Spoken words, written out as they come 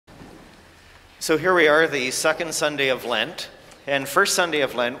So here we are, the second Sunday of Lent. And first Sunday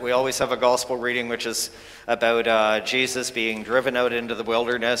of Lent, we always have a gospel reading which is about Jesus being driven out into the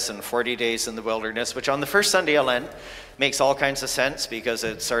wilderness and 40 days in the wilderness, which on the first Sunday of Lent makes all kinds of sense because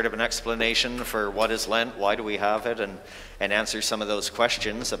it's sort of an explanation for what is Lent, why do we have it, and answer some of those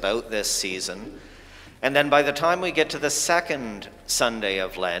questions about this season. And then by the time we get to the second Sunday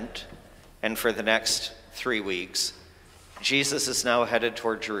of Lent, and for the next 3 weeks, Jesus is now headed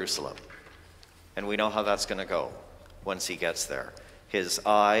toward Jerusalem. And we know how that's going to go once he gets there. His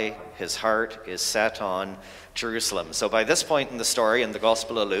eye, his heart is set on Jerusalem. So by this point in the story, in the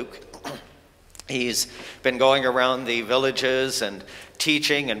Gospel of Luke, he's been going around the villages and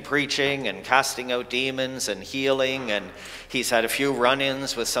teaching and preaching and casting out demons and healing. And he's had a few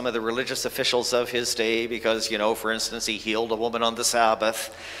run-ins with some of the religious officials of his day because, for instance, he healed a woman on the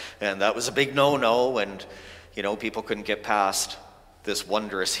Sabbath. And that was a big no-no. And, people couldn't get past this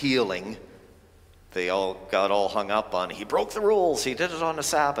wondrous healing. They all got all hung up on, he broke the rules, he did it on a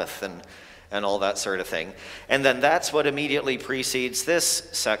Sabbath, and all that sort of thing. And then that's what immediately precedes this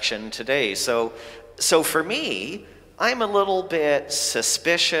section today. So for me, I'm a little bit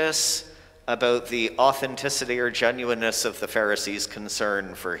suspicious about the authenticity or genuineness of the Pharisees'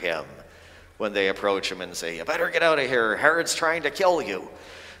 concern for him when they approach him and say, you better get out of here, Herod's trying to kill you.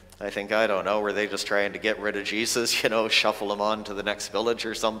 I think, I don't know, were they just trying to get rid of Jesus, shuffle him on to the next village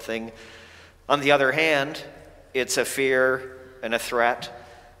or something? On the other hand, it's a fear and a threat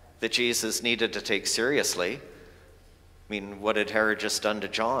that Jesus needed to take seriously. What had Herod just done to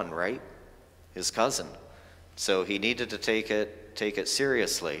John, right? His cousin. So he needed to take it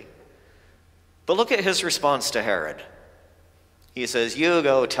seriously. But look at his response to Herod. He says, you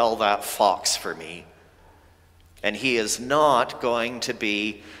go tell that fox for me. And he is not going to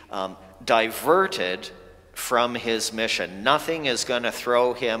be diverted from his mission. Nothing is going to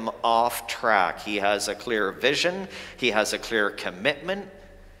throw him off track. He has a clear vision. He has a clear commitment.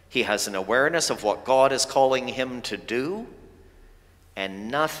 He has an awareness of what God is calling him to do. And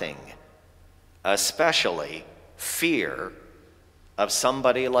nothing, especially fear of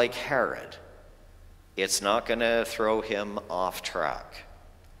somebody like Herod, it's not going to throw him off track.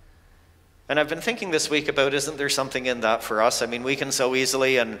 And I've been thinking this week about, isn't there something in that for us? We can so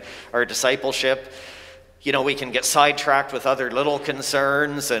easily in our discipleship, we can get sidetracked with other little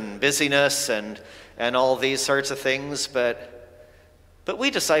concerns and busyness and all these sorts of things, but we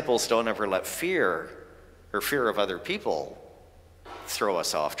disciples don't ever let fear or fear of other people throw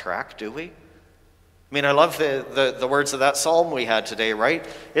us off track, do we? I love the words of that psalm we had today, right?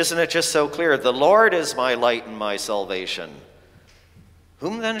 Isn't it just so clear? The Lord is my light and my salvation.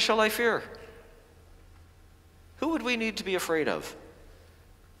 Whom then shall I fear? Who would we need to be afraid of?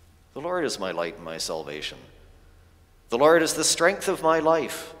 The Lord is my light and my salvation. The Lord is the strength of my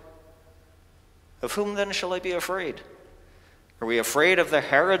life. Of whom then shall I be afraid? Are we afraid of the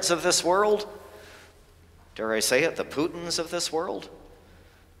Herods of this world? Dare I say it, the Putins of this world?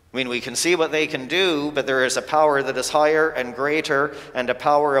 We can see what they can do, but there is a power that is higher and greater and a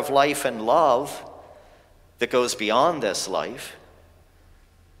power of life and love that goes beyond this life.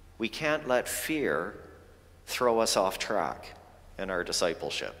 We can't let fear throw us off track in our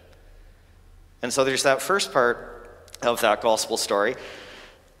discipleship. And so there's that first part of that gospel story.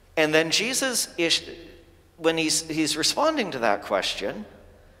 And then Jesus, when he's responding to that question,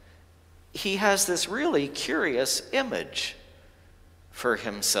 he has this really curious image for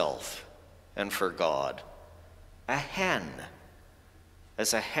himself and for God. A hen.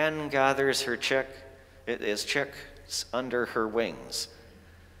 As a hen gathers her chicks under her wings.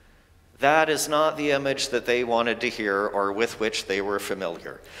 That is not the image that they wanted to hear or with which they were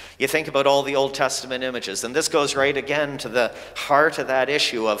familiar. You think about all the Old Testament images, and this goes right again to the heart of that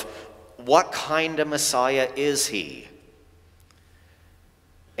issue of what kind of Messiah is he?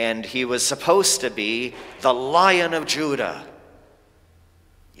 And he was supposed to be the Lion of Judah.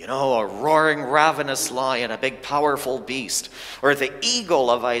 A roaring, ravenous lion, a big, powerful beast. Or the eagle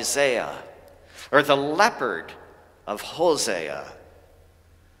of Isaiah. Or the leopard of Hosea.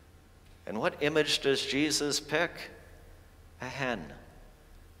 And what image does Jesus pick? A hen,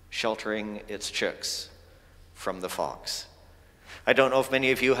 sheltering its chicks from the fox. I don't know if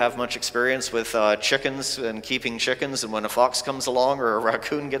many of you have much experience with chickens and keeping chickens, and when a fox comes along or a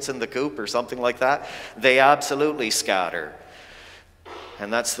raccoon gets in the coop or something like that, they absolutely scatter.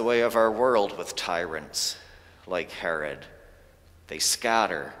 And that's the way of our world with tyrants like Herod. They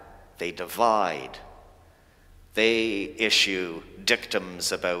scatter, they divide. They issue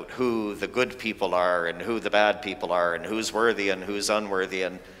dictums about who the good people are and who the bad people are and who's worthy and who's unworthy.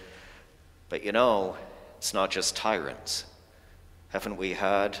 But it's not just tyrants. Haven't we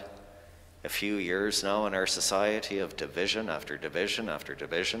had a few years now in our society of division after division after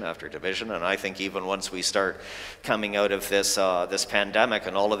division after division. And I think even once we start coming out of this pandemic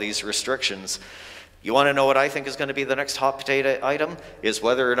and all of these restrictions, you want to know what I think is going to be the next hot potato item? Is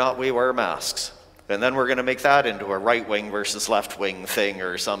whether or not we wear masks. And then we're going to make that into a right-wing versus left-wing thing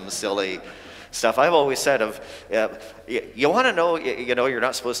or some silly stuff. I've always said you want to know, you're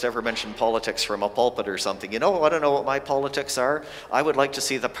not supposed to ever mention politics from a pulpit or something. Want to know what my politics are? I would like to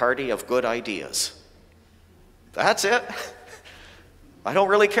see the party of good ideas. That's it. I don't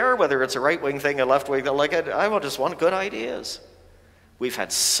really care whether it's a right-wing thing, a left-wing thing. I will just want good ideas. We've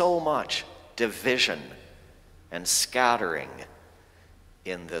had so much division and scattering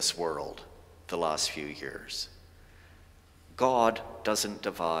in this world the last few years. God doesn't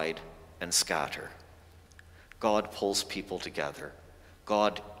divide and scatter. God pulls people together.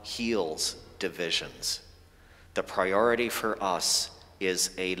 God heals divisions. The priority for us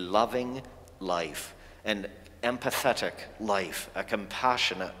is a loving life, an empathetic life, a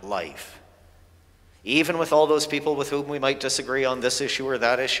compassionate life. Even with all those people with whom we might disagree on this issue or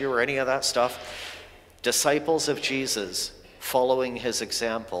that issue or any of that stuff, disciples of Jesus, following his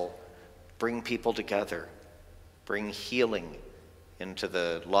example, bring people together, bring healing into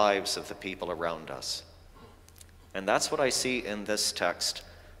the lives of the people around us. And that's what I see in this text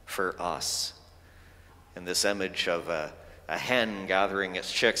for us, in this image of a hen gathering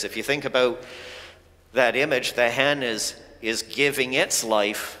its chicks. If you think about that image, the hen is giving its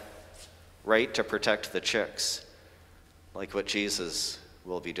life, right, to protect the chicks, like what Jesus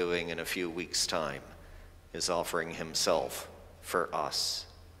will be doing in a few weeks' time, is offering himself for us.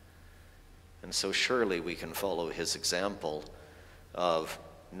 And so surely we can follow his example of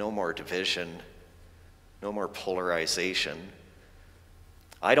no more division, no more polarization.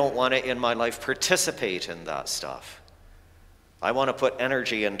 I don't want to, in my life, participate in that stuff. I want to put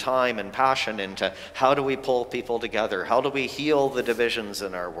energy and time and passion into how do we pull people together? How do we heal the divisions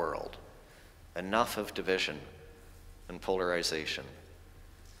in our world? Enough of division and polarization.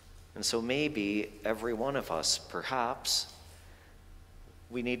 And so maybe every one of us, perhaps,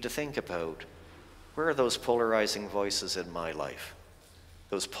 we need to think about, where are those polarizing voices in my life?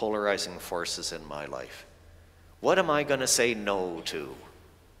 Those polarizing forces in my life? What am I going to say no to?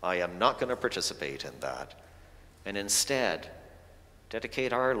 I am not going to participate in that. And instead,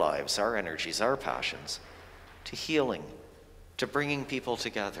 dedicate our lives, our energies, our passions to healing, to bringing people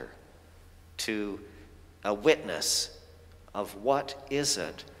together, to a witness of what is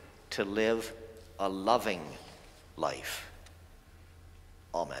it to live a loving life.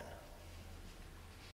 Amen.